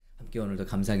함께 오늘도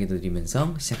감사기도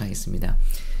드리면서 시작하겠습니다.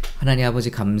 하나님 아버지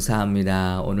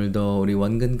감사합니다. 오늘도 우리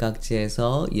원근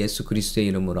각지에서 예수 그리스도의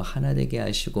이름으로 하나 되게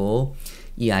하시고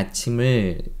이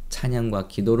아침을 찬양과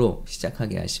기도로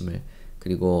시작하게 하심을,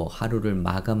 그리고 하루를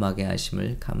마감하게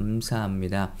하심을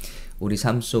감사합니다. 우리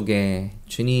삶 속에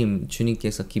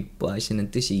주님께서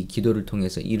기뻐하시는 뜻이 이 기도를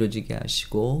통해서 이루어지게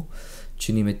하시고,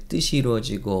 주님의 뜻이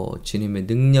이루어지고 주님의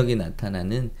능력이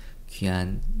나타나는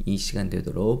귀한 이 시간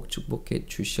되도록 축복해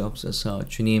주시옵소서.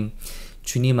 주님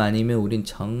아니면 우린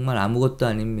정말 아무것도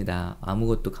아닙니다.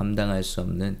 아무것도 감당할 수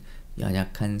없는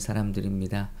연약한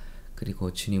사람들입니다.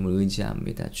 그리고 주님을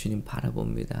의지합니다. 주님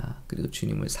바라봅니다. 그리고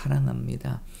주님을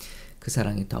사랑합니다. 그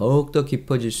사랑이 더욱더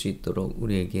깊어질 수 있도록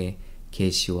우리에게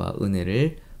계시와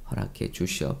은혜를 허락해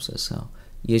주시옵소서.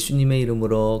 예수님의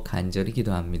이름으로 간절히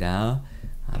기도합니다.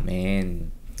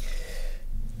 아멘.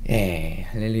 예,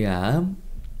 할렐루야.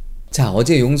 자,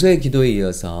 어제 용서의 기도에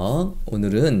이어서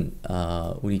오늘은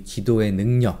우리 기도의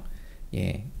능력,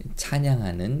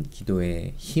 찬양하는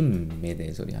기도의 힘에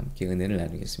대해서 우리 함께 은혜를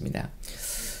나누겠습니다.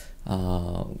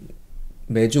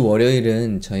 매주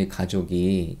월요일은 저희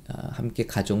가족이 함께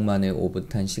가족만의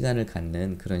오붓한 시간을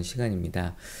갖는 그런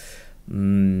시간입니다.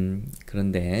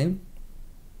 그런데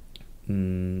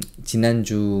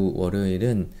지난주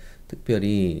월요일은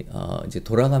특별히 이제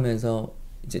돌아가면서,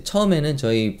 이제 처음에는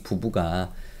저희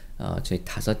부부가 저희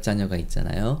 5 자녀가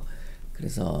있잖아요.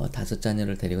 그래서 5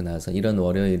 자녀를 데리고 나와서 이런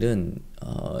월요일은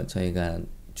저희가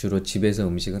주로 집에서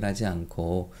음식을 하지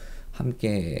않고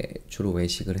함께 주로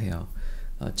외식을 해요.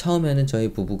 처음에는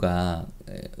저희 부부가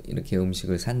이렇게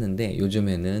음식을 샀는데,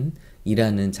 요즘에는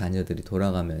일하는 자녀들이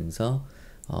돌아가면서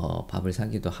밥을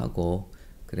사기도 하고,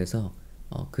 그래서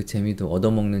그 재미도,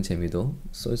 얻어먹는 재미도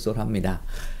쏠쏠합니다.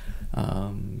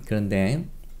 그런데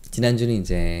지난주는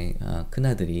이제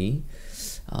큰아들이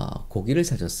고기를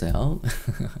사줬어요.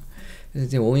 그래서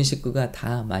이제 온 식구가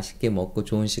다 맛있게 먹고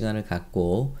좋은 시간을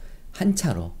갖고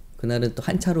한차로, 그날은 또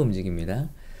한차로 움직입니다.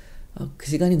 그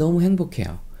시간이 너무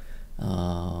행복해요.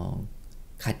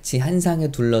 같이 한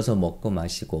상에 둘러서 먹고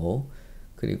마시고,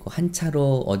 그리고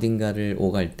한차로 어딘가를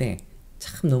오갈 때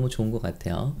참 너무 좋은 것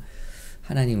같아요.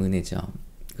 하나님 은혜죠.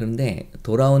 그런데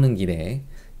돌아오는 길에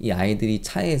이 아이들이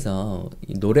차에서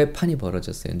이 노래판이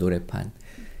벌어졌어요. 노래판.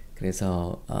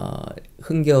 그래서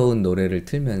흥겨운 노래를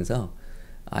틀면서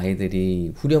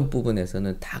아이들이 후렴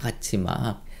부분에서는 다 같이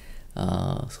막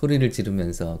소리를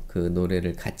지르면서 그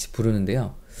노래를 같이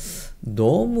부르는데요.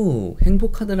 너무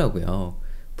행복하더라고요.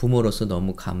 부모로서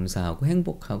너무 감사하고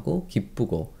행복하고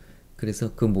기쁘고,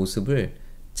 그래서 그 모습을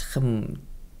참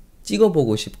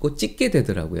찍어보고 싶고 찍게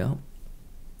되더라고요.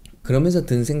 그러면서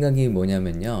든 생각이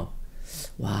뭐냐면요.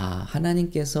 와,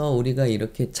 하나님께서 우리가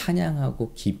이렇게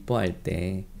찬양하고 기뻐할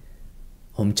때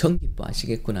엄청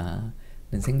기뻐하시겠구나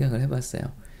라는 생각을 해봤어요.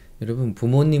 여러분,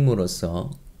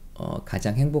 부모님으로서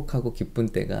가장 행복하고 기쁜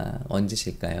때가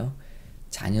언제실까요?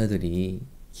 자녀들이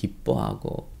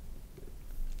기뻐하고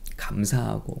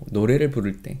감사하고 노래를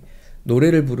부를 때,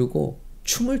 노래를 부르고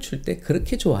춤을 출 때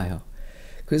그렇게 좋아요.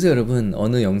 그래서 여러분,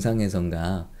 어느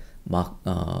영상에선가 막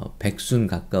 100순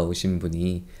가까우신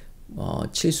분이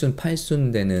 7순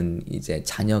 8순 되는 이제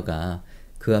자녀가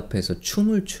그 앞에서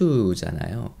춤을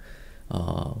추잖아요.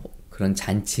 그런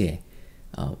잔치에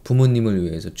부모님을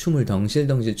위해서 춤을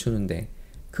덩실덩실 추는데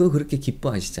그거 그렇게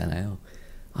기뻐하시잖아요.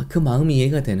 그 마음이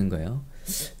이해가 되는 거예요.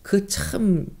 그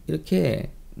참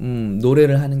이렇게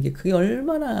노래를 하는 게 그게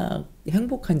얼마나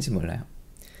행복한지 몰라요.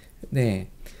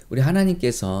 네, 우리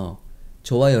하나님께서,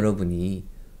 저와 여러분이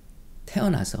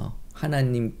태어나서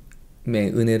하나님의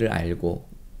은혜를 알고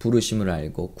부르심을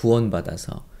알고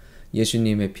구원받아서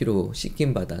예수님의 피로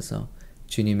씻김받아서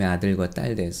주님의 아들과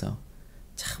딸 돼서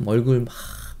참 얼굴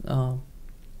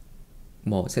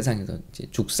막 세상에서 이제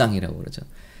죽상이라고 그러죠.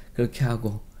 그렇게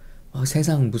하고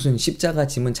세상 무슨 십자가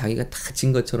짐은 자기가 다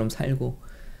진 것처럼 살고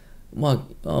막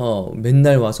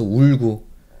맨날 와서 울고.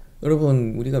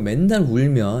 여러분, 우리가 맨날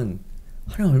울면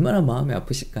하나님 얼마나 마음이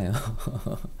아프실까요?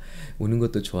 우는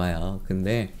것도 좋아요.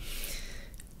 근데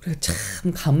우리가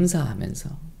참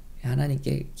감사하면서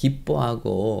하나님께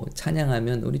기뻐하고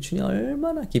찬양하면 우리 주님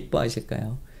얼마나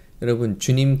기뻐하실까요? 여러분,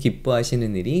 주님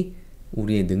기뻐하시는 일이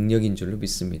우리의 능력인 줄로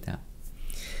믿습니다.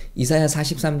 이사야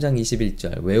 43장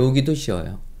 21절 외우기도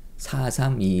쉬워요.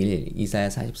 4321 이사야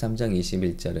 43장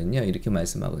 21절은요 이렇게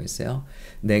말씀하고 있어요.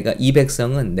 이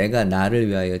백성은 내가 나를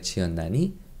위하여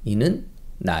지었나니 이는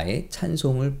나의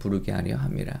찬송을 부르게 하려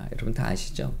함이라. 여러분 다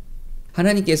아시죠?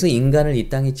 하나님께서 인간을 이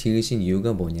땅에 지으신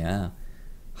이유가 뭐냐?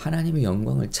 하나님의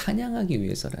영광을 찬양하기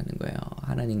위해서라는 거예요.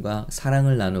 하나님과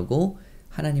사랑을 나누고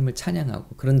하나님을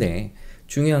찬양하고. 그런데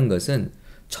중요한 것은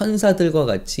천사들과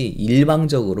같이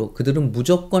일방적으로 그들은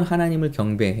무조건 하나님을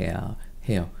경배해야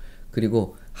해요.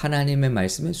 그리고 하나님의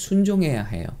말씀에 순종해야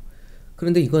해요.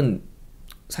 그런데 이건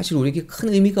사실 우리에게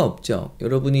큰 의미가 없죠.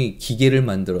 여러분이 기계를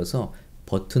만들어서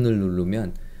버튼을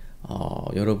누르면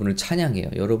여러분을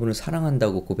찬양해요. 여러분을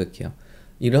사랑한다고 고백해요.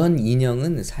 이런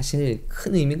인형은 사실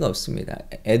큰 의미가 없습니다.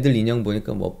 애들 인형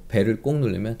보니까 뭐 배를 꼭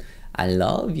누르면 I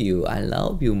love you, I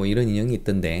love you 뭐 이런 인형이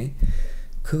있던데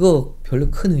그거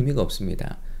별로 큰 의미가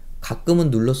없습니다. 가끔은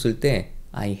눌렀을 때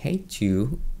I hate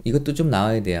you 이것도 좀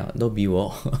나와야 돼요. 너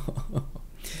미워.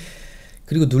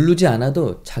 그리고 누르지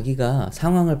않아도 자기가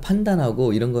상황을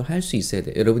판단하고 이런 걸 할 수 있어야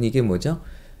돼요. 여러분 이게 뭐죠?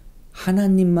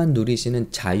 하나님만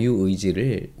누리시는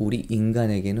자유의지를 우리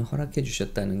인간에게는 허락해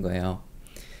주셨다는 거예요.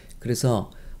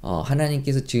 그래서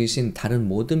하나님께서 지으신 다른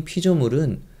모든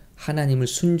피조물은 하나님을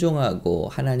순종하고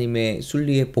하나님의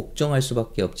순리에 복종할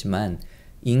수밖에 없지만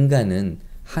인간은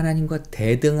하나님과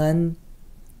대등한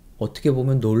어떻게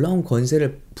보면 놀라운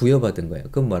권세를 부여받은 거예요.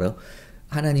 그건 뭐라고?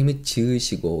 하나님이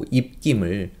지으시고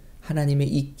입김을 하나님의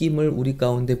입김을 우리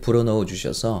가운데 불어넣어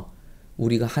주셔서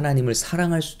우리가 하나님을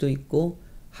사랑할 수도 있고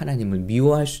하나님을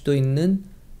미워할 수도 있는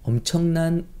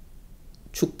엄청난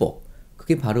축복.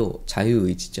 그게 바로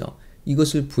자유의지죠.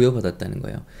 이것을 부여받았다는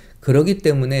거예요. 그렇기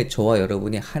때문에 저와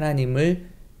여러분이 하나님을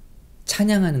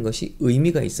찬양하는 것이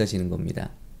의미가 있어지는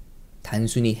겁니다.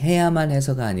 단순히 해야만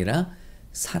해서가 아니라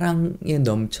사랑에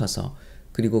넘쳐서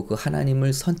그리고 그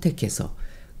하나님을 선택해서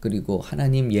그리고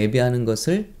하나님 예배하는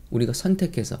것을 우리가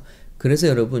선택해서 그래서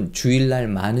여러분 주일날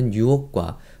많은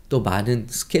유혹과 또 많은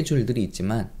스케줄들이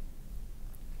있지만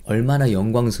얼마나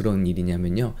영광스러운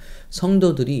일이냐면요.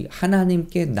 성도들이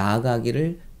하나님께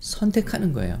나아가기를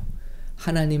선택하는 거예요.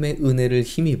 하나님의 은혜를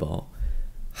힘입어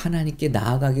하나님께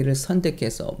나아가기를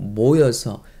선택해서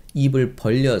모여서 입을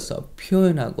벌려서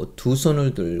표현하고 두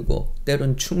손을 들고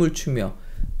때론 춤을 추며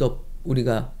또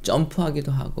우리가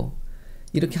점프하기도 하고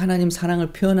이렇게 하나님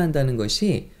사랑을 표현한다는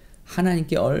것이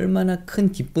하나님께 얼마나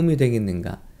큰 기쁨이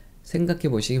되겠는가 생각해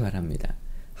보시기 바랍니다.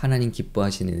 하나님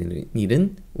기뻐하시는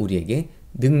일은 우리에게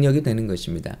능력이 되는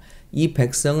것입니다. 이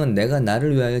백성은 내가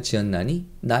나를 위하여 지었나니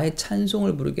나의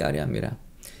찬송을 부르게 하려 함이라.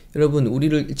 여러분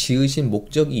우리를 지으신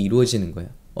목적이 이루어지는 거예요.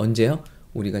 언제요?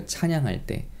 우리가 찬양할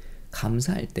때,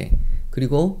 감사할 때,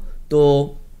 그리고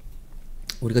또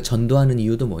우리가 전도하는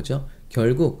이유도 뭐죠?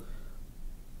 결국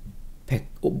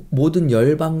모든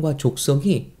열방과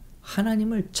족속이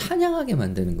하나님을 찬양하게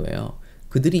만드는 거예요.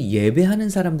 그들이 예배하는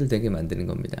사람들 되게 만드는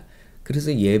겁니다.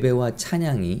 그래서 예배와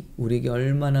찬양이 우리에게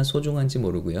얼마나 소중한지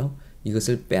모르고요.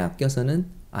 이것을 빼앗겨서는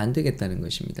안 되겠다는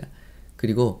것입니다.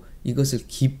 그리고 이것을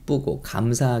기쁘고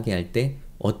감사하게 할 때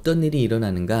어떤 일이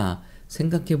일어나는가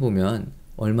생각해 보면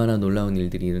얼마나 놀라운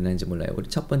일들이 일어나는지 몰라요. 우리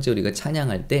첫 번째 우리가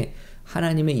찬양할 때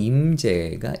하나님의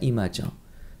임재가 임하죠.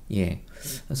 예,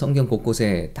 성경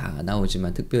곳곳에 다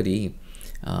나오지만 특별히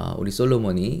우리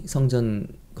솔로몬이 성전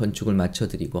건축을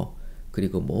마쳐드리고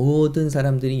그리고 모든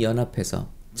사람들이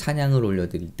연합해서 찬양을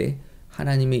올려드릴 때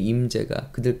하나님의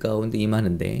임재가 그들 가운데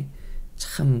임하는데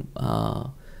참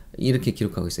이렇게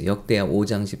기록하고 있어요. 역대하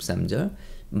 5장 13절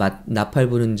나팔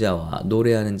부는 자와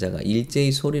노래하는 자가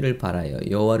일제히 소리를 발하여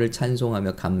여호와를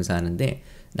찬송하며 감사하는데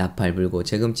나팔 불고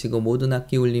재금치고 모든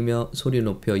악기 울리며 소리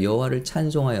높여 여호와를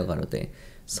찬송하여 가로되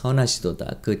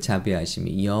선하시도다 그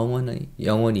자비하심이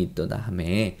영원히 있도다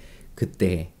하매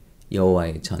그때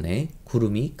여호와의 전에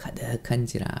구름이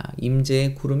가득한지라.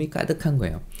 임재의 구름이 가득한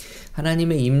거예요.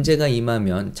 하나님의 임재가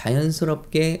임하면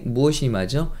자연스럽게 무엇이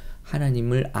임하죠?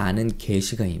 하나님을 아는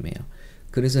계시가 임해요.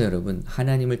 그래서 여러분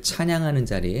하나님을 찬양하는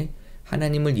자리에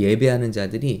하나님을 예배하는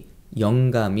자들이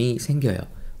영감이 생겨요.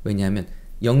 왜냐하면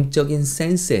영적인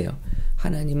센스예요.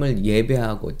 하나님을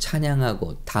예배하고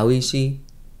찬양하고 다윗이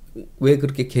왜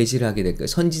그렇게 계시를 하게 될까요?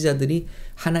 선지자들이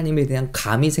하나님에 대한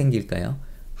감이 생길까요?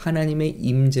 하나님의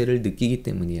임재를 느끼기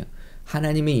때문이에요.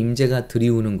 하나님의 임재가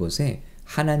들이우는 곳에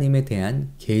하나님에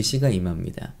대한 계시가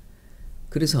임합니다.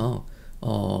 그래서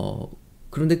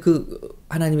그런데 그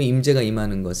하나님의 임재가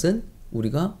임하는 것은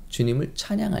우리가 주님을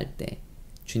찬양할 때,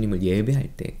 주님을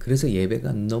예배할 때, 그래서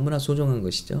예배가 너무나 소중한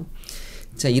것이죠.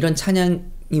 자, 이런 찬양이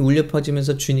울려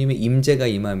퍼지면서 주님의 임재가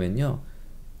임하면요,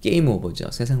 게임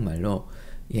오버죠. 세상 말로.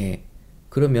 예,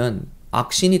 그러면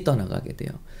악신이 떠나가게 돼요.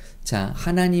 자,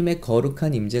 하나님의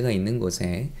거룩한 임재가 있는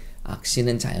곳에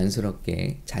악신은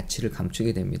자연스럽게 자취를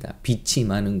감추게 됩니다. 빛이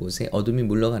임하는 곳에 어둠이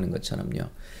물러가는 것처럼요.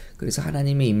 그래서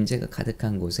하나님의 임재가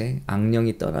가득한 곳에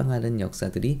악령이 떠나가는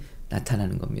역사들이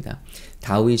나타나는 겁니다.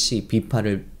 다윗이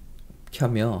비파를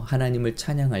켜며 하나님을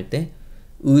찬양할 때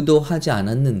의도하지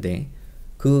않았는데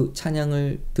그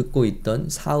찬양을 듣고 있던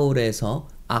사울에서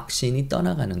악신이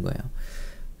떠나가는 거예요.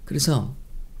 그래서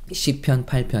시편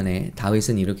 8편에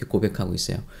다윗은 이렇게 고백하고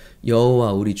있어요.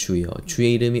 여호와 우리 주여,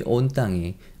 주의 이름이 온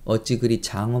땅에 어찌 그리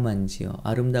장엄한지요,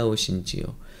 아름다우신지요.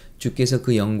 주께서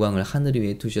그 영광을 하늘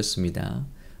위에 두셨습니다.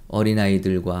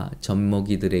 어린아이들과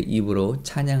젖먹이들의 입으로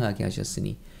찬양하게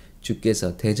하셨으니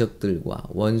주께서 대적들과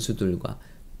원수들과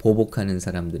보복하는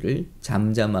사람들을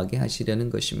잠잠하게 하시려는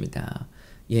것입니다.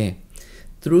 예,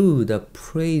 through the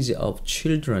praise of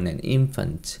children and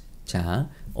infant. 자,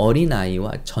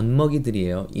 어린아이와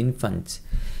젖먹이들이에요. infant.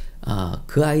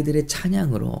 그 아이들의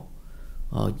찬양으로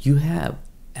you have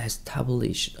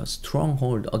established a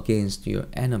stronghold against your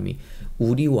enemy.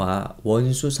 우리와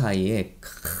원수 사이에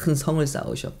큰 성을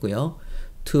쌓으셨고요.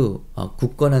 to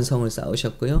굳건한 성을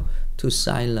쌓으셨고요. to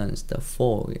silence the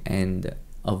foe and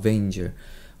avenger.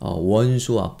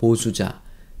 원수와 보수자.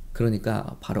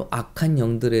 그러니까 바로 악한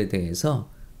영들에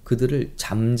대해서 그들을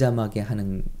잠잠하게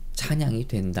하는 찬양이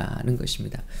된다는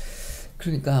것입니다.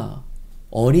 그러니까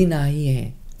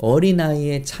어린아이의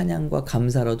찬양과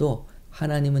감사로도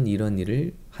하나님은 이런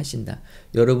일을 하신다.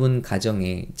 여러분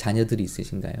가정에 자녀들이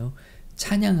있으신가요?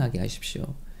 찬양하게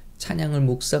하십시오. 찬양을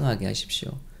묵상하게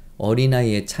하십시오.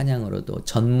 어린아이의 찬양으로도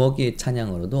젖먹이의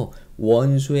찬양으로도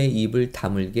원수의 입을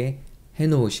다물게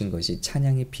해놓으신 것이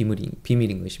찬양의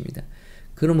비밀인 것입니다.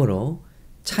 그러므로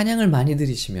찬양을 많이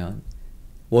들으시면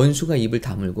원수가 입을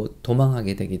다물고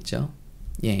도망하게 되겠죠.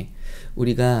 예,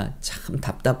 우리가 참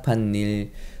답답한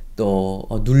일, 또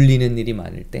눌리는 일이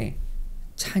많을 때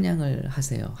찬양을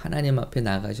하세요. 하나님 앞에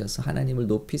나가셔서 하나님을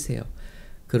높이세요.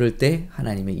 그럴 때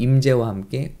하나님의 임재와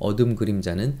함께 어둠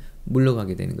그림자는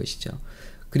물러가게 되는 것이죠.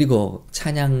 그리고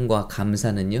찬양과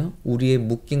감사는요, 우리의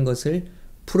묶인 것을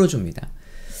풀어줍니다.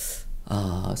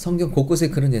 성경 곳곳에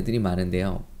그런 애들이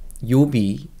많은데요.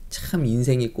 욥이 참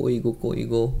인생이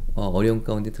꼬이고 어려운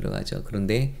가운데 들어가죠.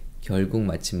 그런데 결국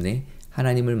마침내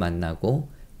하나님을 만나고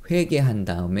회개한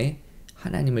다음에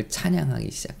하나님을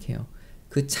찬양하기 시작해요.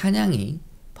 그 찬양이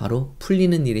바로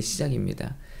풀리는 일의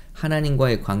시작입니다.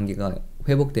 하나님과의 관계가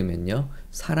회복되면요,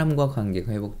 사람과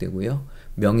관계가 회복되고요,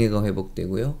 명예가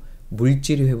회복되고요,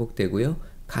 물질이 회복되고요,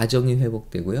 가정이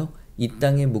회복되고요, 이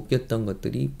땅에 묶였던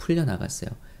것들이 풀려나갔어요.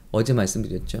 어제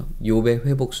말씀드렸죠. 욥의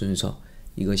회복 순서,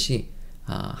 이것이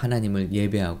하나님을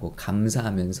예배하고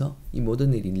감사하면서 이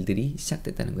모든 일들이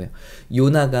시작됐다는 거예요.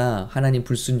 요나가 하나님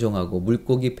불순종하고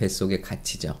물고기 뱃속에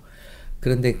갇히죠.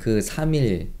 그런데 그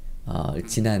 3일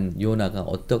지난 요나가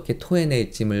어떻게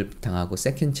토해내짐을 당하고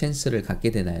세컨 찬스를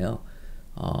갖게 되나요?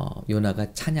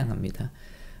 요나가 찬양합니다.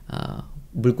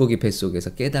 물고기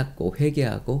뱃속에서 깨닫고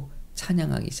회개하고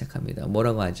찬양하기 시작합니다.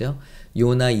 뭐라고 하죠?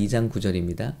 요나 2장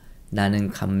 9절입니다. 나는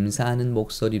감사하는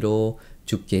목소리로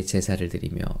주께 제사를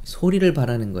드리며, 소리를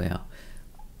바라는 거예요.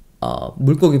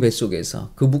 물고기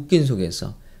뱃속에서, 그 묶인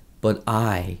속에서. But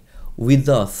I,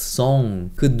 with a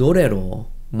song, 그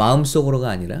노래로, 마음속으로가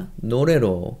아니라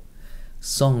노래로,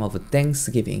 song of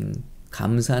thanksgiving,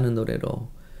 감사하는 노래로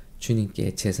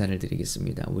주님께 제사를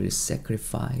드리겠습니다. Will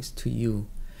sacrifice to you.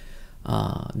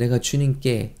 내가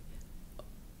주님께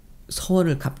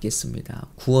서원을 갚겠습니다.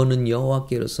 구원은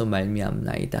여호와께로서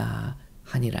말미암나이다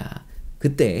하니라.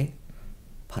 그때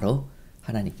바로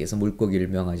하나님께서 물고기를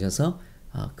명하셔서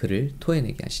그를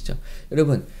토해내게 하시죠.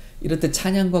 여러분, 이렇듯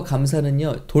찬양과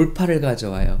감사는요, 돌파를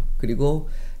가져와요. 그리고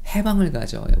해방을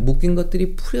가져와요. 묶인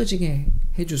것들이 풀어지게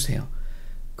해주세요.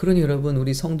 그러니 여러분,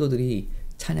 우리 성도들이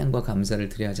찬양과 감사를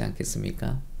드려야 하지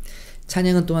않겠습니까?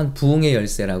 찬양은 또한 부흥의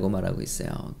열쇠라고 말하고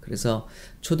있어요. 그래서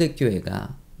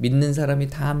초대교회가 믿는 사람이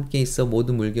다 함께 있어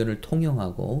모든 물건을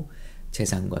통용하고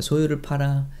재산과 소유를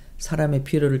팔아 사람의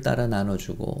필요를 따라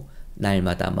나눠주고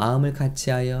날마다 마음을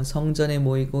같이하여 성전에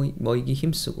모이기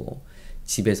힘쓰고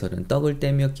집에서는 떡을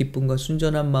떼며 기쁨과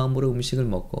순전한 마음으로 음식을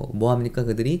먹고 뭐합니까?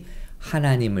 그들이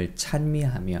하나님을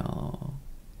찬미하며.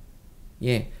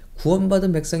 예,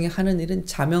 구원받은 백성이 하는 일은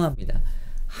자명합니다.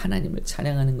 하나님을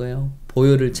찬양하는 거예요.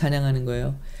 보혈을 찬양하는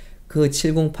거예요. 그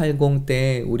 7080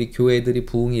 때 우리 교회들이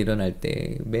부흥이 일어날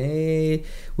때 매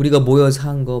우리가 모여서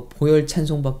한 거 보혈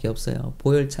찬송밖에 없어요.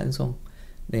 보혈 찬송.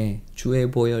 네, 주의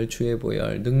보혈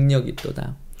능력이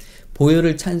있도다.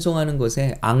 보혈을 찬송하는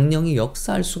것에 악령이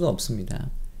역사할 수가 없습니다.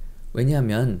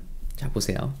 왜냐하면 자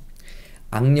보세요.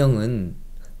 악령은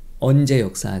언제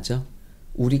역사하죠?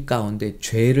 우리 가운데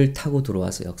죄를 타고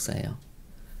들어와서 역사해요.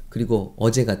 그리고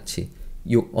어제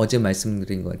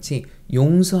말씀드린 것 같이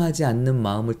용서하지 않는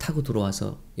마음을 타고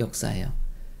들어와서 역사해요.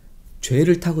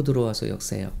 죄를 타고 들어와서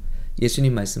역사해요.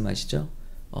 예수님 말씀하시죠?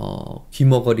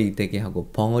 귀머거리 되게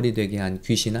하고 벙어리 되게 한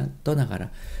귀신아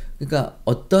떠나가라. 그러니까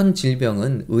어떤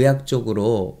질병은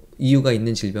의학적으로 이유가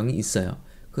있는 질병이 있어요.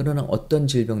 그러나 어떤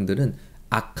질병들은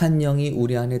악한 영이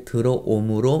우리 안에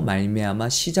들어옴으로 말미암아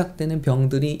시작되는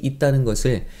병들이 있다는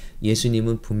것을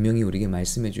예수님은 분명히 우리에게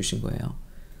말씀해 주신 거예요.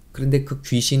 그런데 그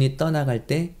귀신이 떠나갈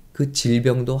때 그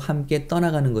질병도 함께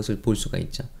떠나가는 것을 볼 수가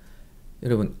있죠.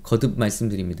 여러분 거듭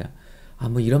말씀드립니다.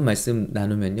 뭐 이런 말씀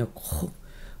나누면요 꼭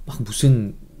막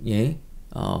무슨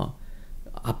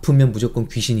아프면 무조건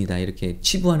귀신이다 이렇게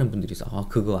치부하는 분들이 있어.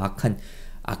 그거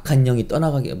악한 영이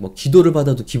떠나가게 뭐 기도를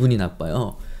받아도 기분이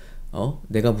나빠요.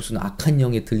 내가 무슨 악한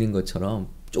영에 들린 것처럼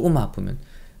조금만 아프면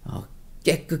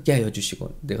깨끗게 하여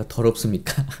주시고 내가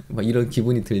더럽습니까? 막 이런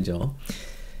기분이 들죠.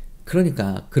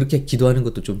 그러니까 그렇게 기도하는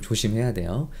것도 좀 조심해야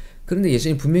돼요. 그런데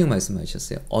예수님 분명히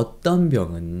말씀하셨어요.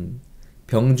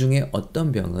 병 중에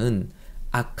어떤 병은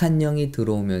악한 영이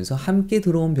들어오면서 함께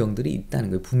들어온 병들이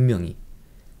있다는 거예요. 분명히.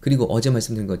 그리고 어제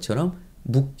말씀드린 것처럼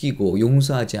묶이고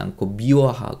용서하지 않고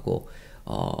미워하고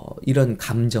이런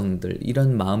감정들,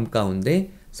 이런 마음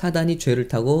가운데 사단이 죄를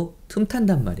타고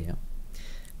틈탄단 말이에요.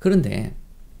 그런데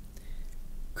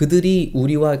그들이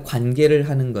우리와 관계를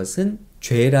하는 것은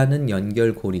죄라는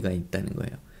연결고리가 있다는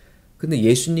거예요. 근데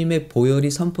예수님의 보혈이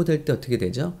선포될 때 어떻게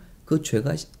되죠? 그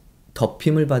죄가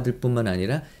덮임을 받을 뿐만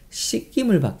아니라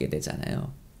씻김을 받게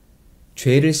되잖아요.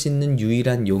 죄를 씻는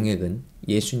유일한 용액은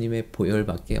예수님의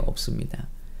보혈밖에 없습니다.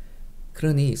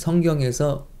 그러니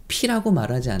성경에서 피라고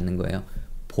말하지 않는 거예요.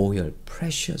 보혈,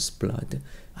 precious blood.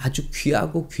 아주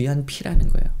귀하고 귀한 피라는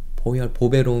거예요. 보혈,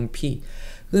 보배로운 피.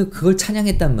 그걸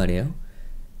찬양했단 말이에요.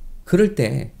 그럴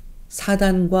때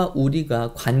사단과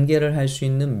우리가 관계를 할 수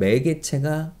있는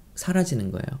매개체가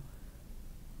사라지는 거예요.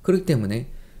 그렇기 때문에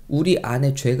우리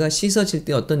안에 죄가 씻어질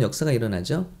때 어떤 역사가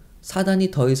일어나죠?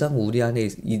 사단이 더 이상 우리 안에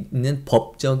있는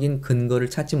법적인 근거를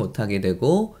찾지 못하게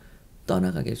되고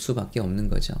떠나가게 수밖에 없는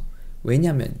거죠.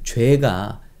 왜냐하면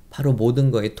죄가 바로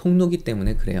모든 거의 통로기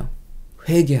때문에 그래요.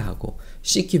 회개하고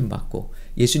씻김받고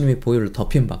예수님의 보혈을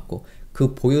덮임받고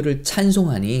그 보혈을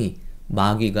찬송하니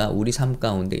마귀가 우리 삶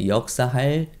가운데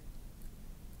역사할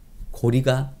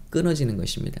고리가 끊어지는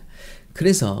것입니다.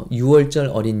 그래서 6월절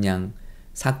어린 양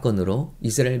사건으로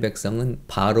이스라엘 백성은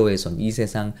바로의 손, 이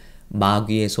세상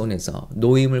마귀의 손에서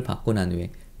노임을 받고 난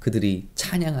후에 그들이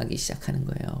찬양하기 시작하는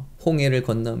거예요. 홍해를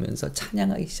건너면서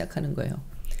찬양하기 시작하는 거예요.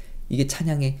 이게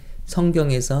찬양의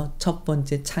성경에서 첫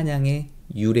번째 찬양의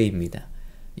유래입니다.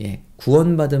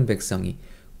 구원받은 백성들이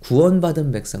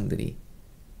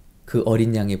그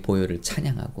어린 양의 보혈을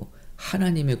찬양하고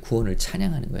하나님의 구원을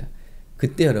찬양하는 거예요.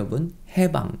 그때 여러분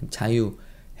해방, 자유,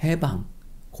 해방,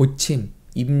 고침,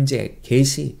 임재,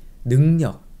 계시,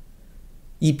 능력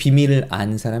이 비밀을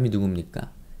안 사람이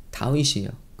누굽니까? 다윗이에요.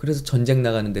 그래서 전쟁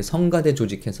나가는데 성가대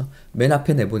조직해서 맨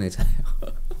앞에 내보내잖아요.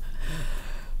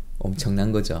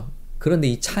 엄청난 거죠. 그런데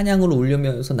이 찬양을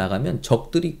울리면서 나가면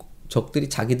적들이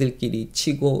자기들끼리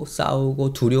치고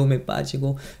싸우고 두려움에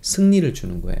빠지고 승리를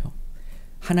주는 거예요.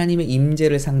 하나님의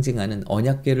임재를 상징하는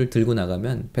언약궤를 들고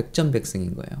나가면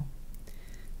백전백승인 거예요.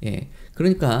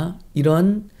 그러니까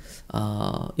이런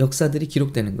역사들이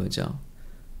기록되는 거죠.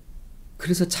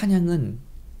 그래서 찬양은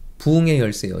부흥의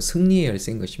열쇠요, 승리의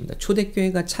열쇠인 것입니다.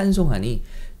 초대교회가 찬송하니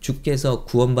주께서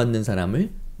구원받는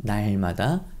사람을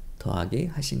날마다 더하게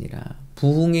하시니라.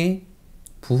 부흥의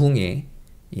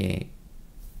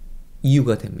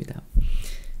이유가 됩니다.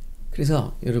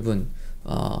 그래서 여러분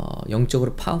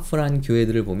영적으로 파워풀한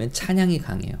교회들을 보면 찬양이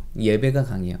강해요. 예배가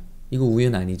강해요. 이거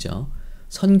우연 아니죠.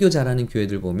 선교 잘하는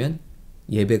교회들 보면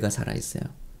예배가 살아있어요.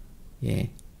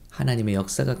 하나님의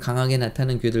역사가 강하게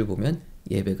나타나는 교회들 보면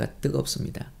예배가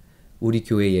뜨겁습니다. 우리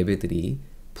교회 예배들이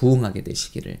부흥하게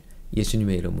되시기를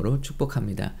예수님의 이름으로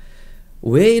축복합니다.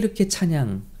 왜 이렇게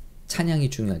찬양이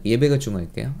중요할까요? 예배가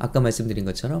중요할까요? 아까 말씀드린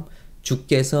것처럼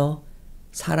주께서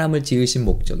사람을 지으신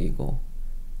목적이고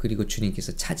그리고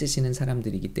주님께서 찾으시는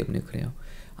사람들이기 때문에 그래요.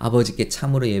 아버지께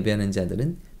참으로 예배하는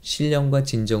자들은 신령과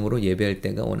진정으로 예배할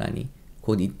때가 오나니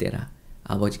곧 이때라.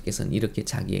 아버지께서는 이렇게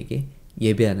자기에게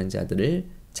예배하는 자들을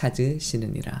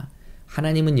찾으시느니라.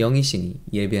 하나님은 영이시니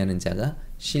예배하는 자가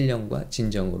신령과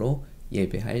진정으로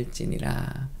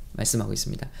예배할지니라 말씀하고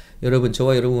있습니다. 여러분,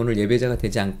 저와 여러분 오늘 예배자가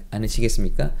되지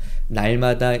않으시겠습니까?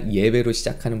 날마다 예배로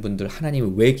시작하는 분들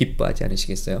하나님이 왜 기뻐하지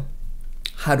않으시겠어요?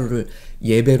 하루를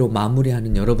예배로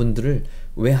마무리하는 여러분들을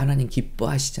왜 하나님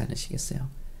기뻐하시지 않으시겠어요?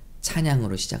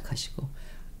 찬양으로 시작하시고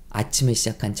아침에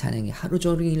시작한 찬양이 하루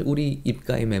종일 우리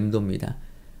입가에 맴돕니다.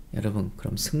 여러분,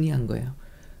 그럼 승리한 거예요.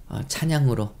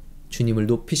 찬양으로 주님을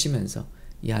높이시면서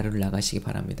이 하루를 나가시기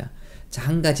바랍니다. 자,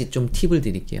 한 가지 좀 팁을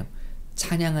드릴게요.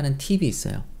 찬양하는 팁이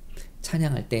있어요.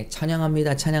 찬양할 때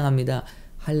찬양합니다, 찬양합니다,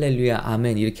 할렐루야,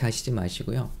 아멘 이렇게 하시지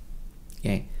마시고요.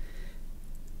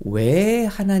 왜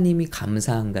하나님이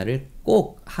감사한가를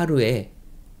꼭 하루에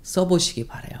써보시기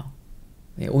바라요.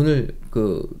 예, 오늘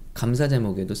그 감사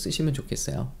제목에도 쓰시면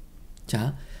좋겠어요.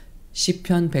 자,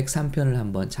 시편 103편을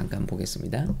한번 잠깐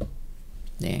보겠습니다.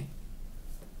 네.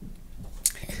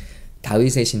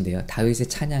 다윗의 시인데요. 다윗의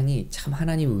찬양이 참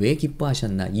하나님 왜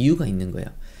기뻐하셨나 이유가 있는 거예요.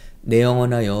 내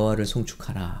영혼아 여호와를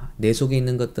송축하라. 내 속에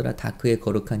있는 것들아 다 그의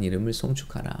거룩한 이름을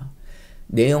송축하라.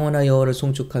 내 영혼아 여호와를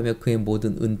송축하며 그의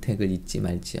모든 은택을 잊지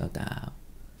말지어다.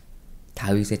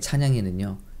 다윗의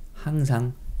찬양에는요.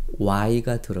 항상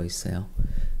why가 들어있어요.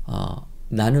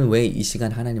 나는 왜 이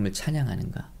시간 하나님을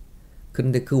찬양하는가.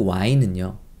 그런데 그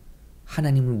why는요.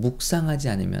 하나님을 묵상하지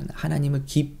않으면, 하나님을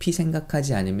깊이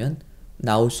생각하지 않으면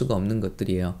나올 수가 없는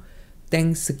것들이에요.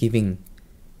 Thanksgiving.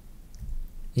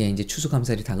 예, 이제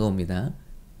추수감사일이 다가옵니다.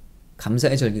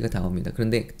 감사의 절기가 다가옵니다.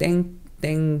 그런데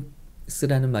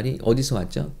thanks라는 말이 어디서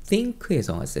왔죠?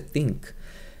 think에서 왔어요. think.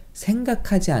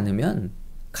 생각하지 않으면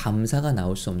감사가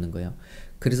나올 수 없는 거예요.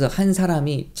 그래서 한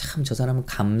사람이 참 저 사람은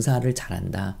감사를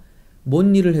잘한다.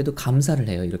 뭔 일을 해도 감사를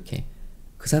해요. 이렇게.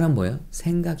 그 사람 뭐예요?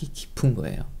 생각이 깊은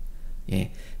거예요.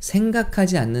 예,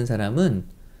 생각하지 않는 사람은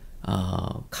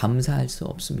감사할 수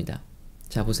없습니다.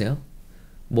 자, 보세요.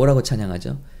 뭐라고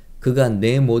찬양하죠? 그가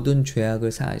내 모든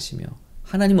죄악을 사하시며,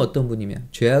 하나님은 어떤 분이며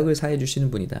죄악을 사해 주시는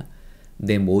분이다.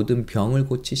 내 모든 병을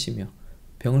고치시며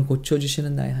병을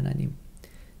고쳐주시는 나의 하나님.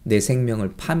 내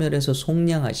생명을 파멸해서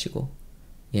속량하시고,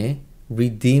 예,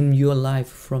 redeem your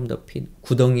life from the pit.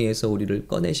 구덩이에서 우리를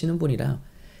꺼내시는 분이라.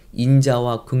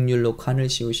 인자와 긍휼로 관을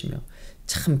씌우시며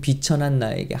참 비천한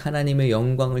나에게 하나님의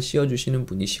영광을 씌워주시는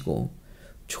분이시고,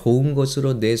 좋은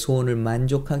것으로 내 소원을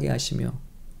만족하게 하시며,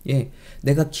 예,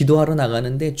 내가 기도하러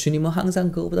나가는데 주님은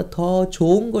항상 그거보다 더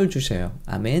좋은 걸 주셔요.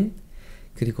 아멘.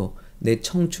 그리고 내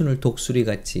청춘을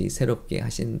독수리같이 새롭게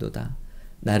하신도다.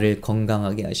 나를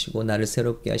건강하게 하시고 나를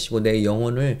새롭게 하시고 내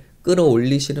영혼을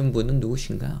끌어올리시는 분은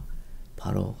누구신가?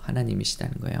 바로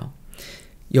하나님이시다는 거예요.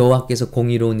 여호와께서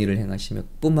공의로운 일을 행하시며,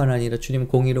 뿐만 아니라 주님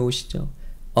공의로우시죠.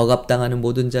 억압당하는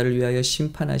모든 자를 위하여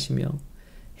심판하시며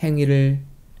행위를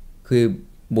그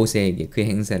모세에게 그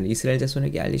행사를 이스라엘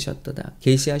자손에게 알리셨도다.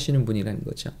 계시하시는 분이라는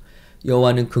거죠.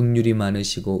 여호와는 긍휼이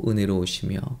많으시고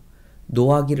은혜로우시며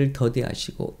노하기를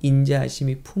더디하시고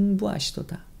인자하심이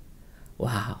풍부하시도다.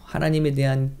 와, 하나님에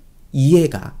대한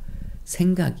이해가,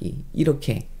 생각이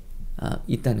이렇게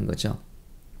있다는 거죠.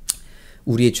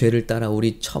 우리의 죄를 따라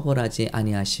우리 처벌하지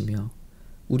아니하시며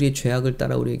우리의 죄악을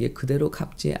따라 우리에게 그대로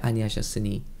갚지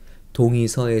아니하셨으니 동이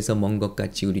서에서 먼 것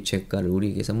같이 우리 죄가를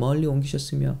우리에게서 멀리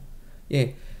옮기셨으며,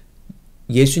 예,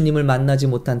 예수님을 만나지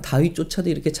못한 다윗조차도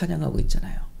이렇게 찬양하고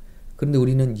있잖아요. 그런데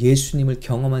우리는 예수님을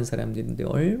경험한 사람들인데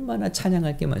얼마나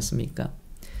찬양할 게 많습니까?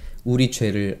 우리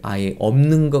죄를 아예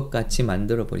없는 것 같이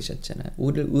만들어 버리셨잖아요.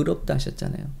 우리를 의롭다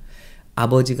하셨잖아요.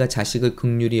 아버지가 자식을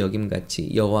긍휼히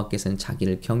여김같이 여호와께서는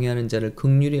자기를 경외하는 자를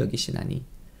긍휼히 여기시나니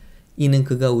이는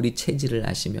그가 우리 체질을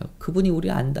아시며 그분이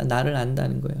우리 안다, 나를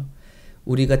안다는 거예요.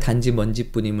 우리가 단지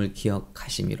먼지뿐임을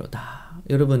기억하심이로다.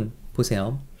 여러분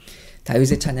보세요.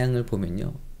 다윗의 찬양을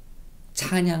보면요.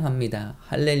 찬양합니다.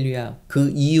 할렐루야.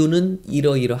 그 이유는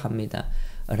이러이러합니다.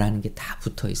 라는 게 다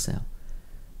붙어 있어요.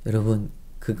 여러분,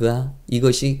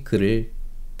 이것이 그를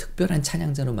특별한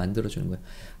찬양자로 만들어주는 거예요.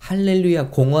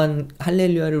 할렐루야, 공허한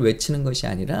할렐루야를 외치는 것이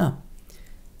아니라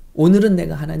오늘은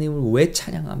내가 하나님을 왜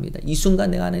찬양합니다. 이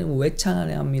순간 내가 하나님을 왜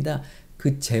찬양합니다.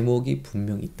 그 제목이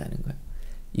분명히 있다는 거예요.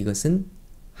 이것은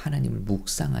하나님을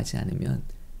묵상하지 않으면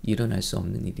일어날 수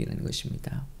없는 일이라는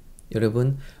것입니다.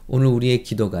 여러분, 오늘 우리의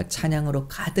기도가 찬양으로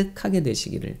가득하게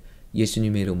되시기를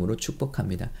예수님의 이름으로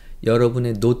축복합니다.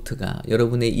 여러분의 노트가,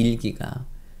 여러분의 일기가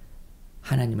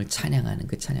하나님을 찬양하는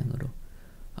그 찬양으로.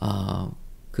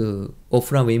 그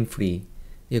오프라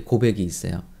윈프리의 고백이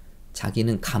있어요.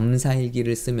 자기는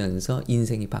감사일기를 쓰면서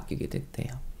인생이 바뀌게 됐대요.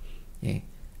 예,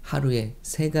 하루에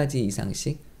 3가지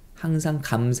이상씩 항상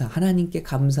하나님께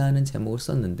감사하는 제목을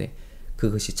썼는데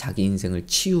그것이 자기 인생을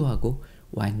치유하고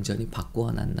완전히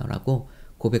바꾸어 놨노라고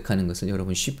고백하는 것을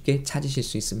여러분 쉽게 찾으실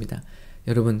수 있습니다.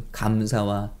 여러분,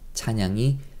 감사와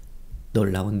찬양이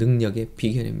놀라운 능력의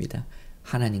비결입니다.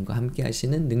 하나님과 함께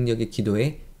하시는 능력의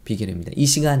기도의 비결입니다. 이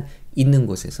시간 있는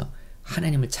곳에서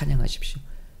하나님을 찬양하십시오.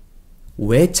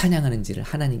 왜 찬양하는지를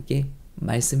하나님께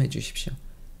말씀해 주십시오.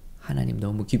 하나님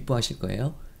너무 기뻐하실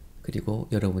거예요. 그리고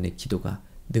여러분의 기도가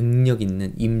능력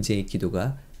있는 임재의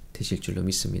기도가 되실 줄로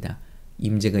믿습니다.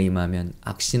 임재가 임하면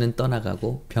악신은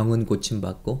떠나가고 병은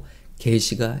고침받고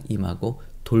계시가 임하고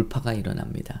돌파가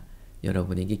일어납니다.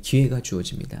 여러분에게 기회가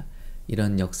주어집니다.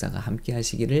 이런 역사가 함께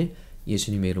하시기를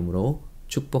예수님의 이름으로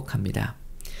축복합니다.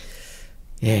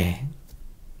 예,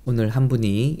 오늘 한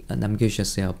분이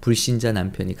남겨주셨어요. 불신자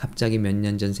남편이 갑자기 몇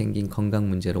년 전 생긴 건강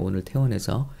문제로 오늘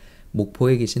퇴원해서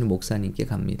목포에 계시는 목사님께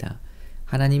갑니다.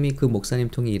 하나님이 그 목사님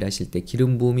통해 일하실 때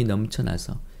기름 부음이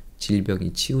넘쳐나서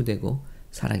질병이 치유되고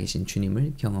살아계신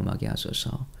주님을 경험하게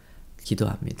하소서.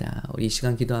 기도합니다. 우리 이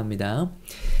시간 기도합니다.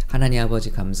 하나님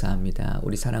아버지 감사합니다.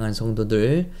 우리 사랑하는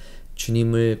성도들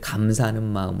주님을 감사하는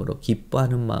마음으로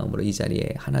기뻐하는 마음으로 이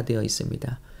자리에 하나 되어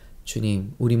있습니다.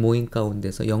 주님, 우리 모임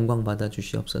가운데서 영광 받아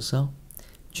주시옵소서.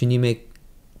 주님의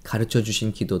가르쳐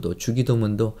주신 기도도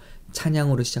주기도문도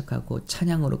찬양으로 시작하고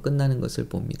찬양으로 끝나는 것을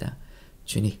봅니다.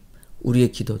 주님,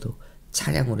 우리의 기도도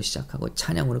찬양으로 시작하고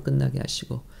찬양으로 끝나게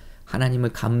하시고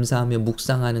하나님을 감사하며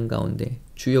묵상하는 가운데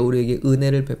주여 우리에게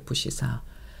은혜를 베푸시사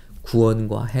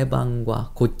구원과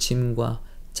해방과 고침과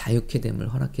자유케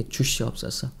됨을 허락해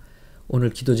주시옵소서.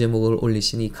 오늘 기도 제목을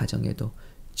올리신 이 가정에도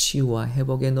치유와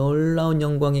회복의 놀라운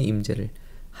영광의 임재를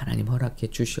하나님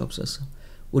허락해 주시옵소서.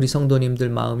 우리 성도님들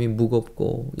마음이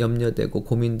무겁고 염려되고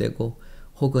고민되고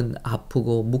혹은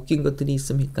아프고 묶인 것들이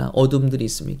있습니까? 어둠들이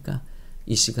있습니까?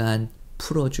 이 시간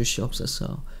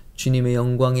풀어주시옵소서. 주님의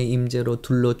영광의 임재로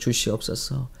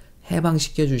둘러주시옵소서.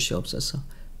 해방시켜 주시옵소서.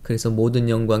 그래서 모든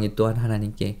영광이 또한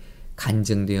하나님께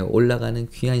간증되어 올라가는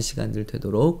귀한 시간들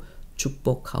되도록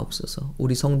축복하옵소서.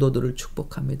 우리 성도들을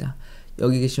축복합니다.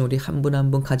 여기 계신 우리 한 분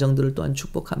한 분 가정들을 또한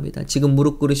축복합니다. 지금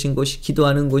무릎 꿇으신 곳이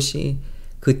기도하는 곳이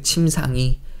그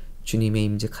침상이 주님의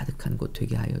임재 가득한 곳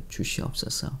되게 하여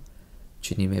주시옵소서.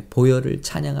 주님의 보혈을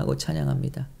찬양하고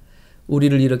찬양합니다.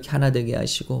 우리를 이렇게 하나 되게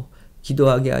하시고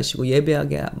기도하게 하시고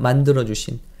예배하게 만들어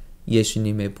주신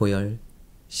예수님의 보혈,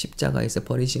 십자가에서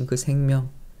버리신 그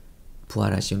생명,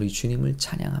 부활하신 우리 주님을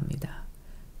찬양합니다.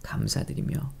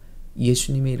 감사드리며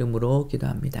예수님의 이름으로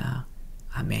기도합니다.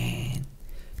 아멘.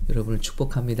 여러분을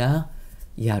축복합니다.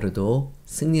 이 하루도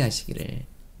승리하시기를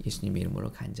예수님의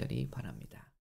이름으로 간절히 바랍니다.